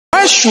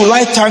why should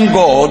I thank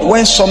God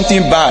when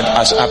something bad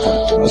has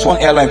happened? There was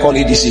one airline called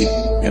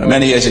ADC,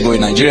 many years ago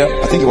in Nigeria.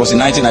 I think it was in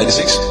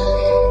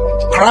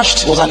 1996.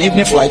 Crashed. It was an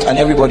evening flight and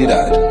everybody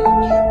died.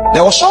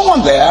 There was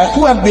someone there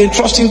who had been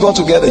trusting God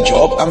to get a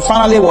job and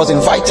finally was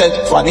invited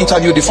for an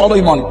interview the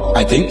following morning,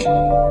 I think.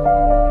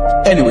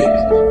 Anyway,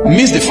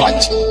 missed the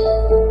flight.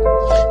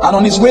 And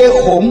on his way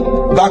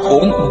home, back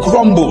home,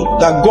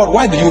 grumbled that, God,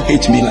 why do you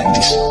hate me like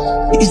this?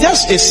 It's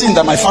just a sin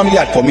that my family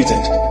had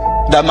committed.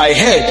 That my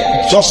head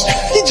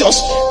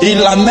he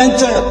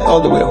lamented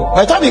all the way home.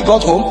 By the time he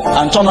got home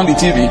and turned on the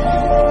TV,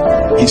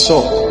 he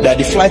saw that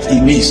the flight he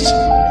missed,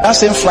 that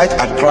same flight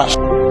had crashed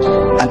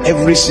and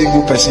every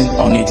single person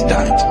on it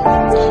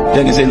died.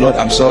 Then he said, Lord,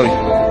 I'm sorry.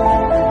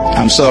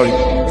 I'm sorry.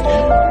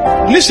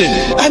 Listen,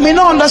 I may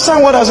not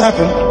understand what has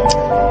happened,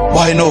 but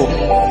I know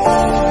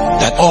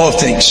that all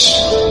things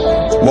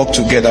work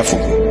together for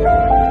good.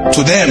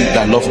 To them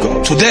that love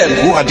God, to them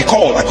who are the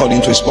called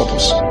according to his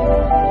purpose.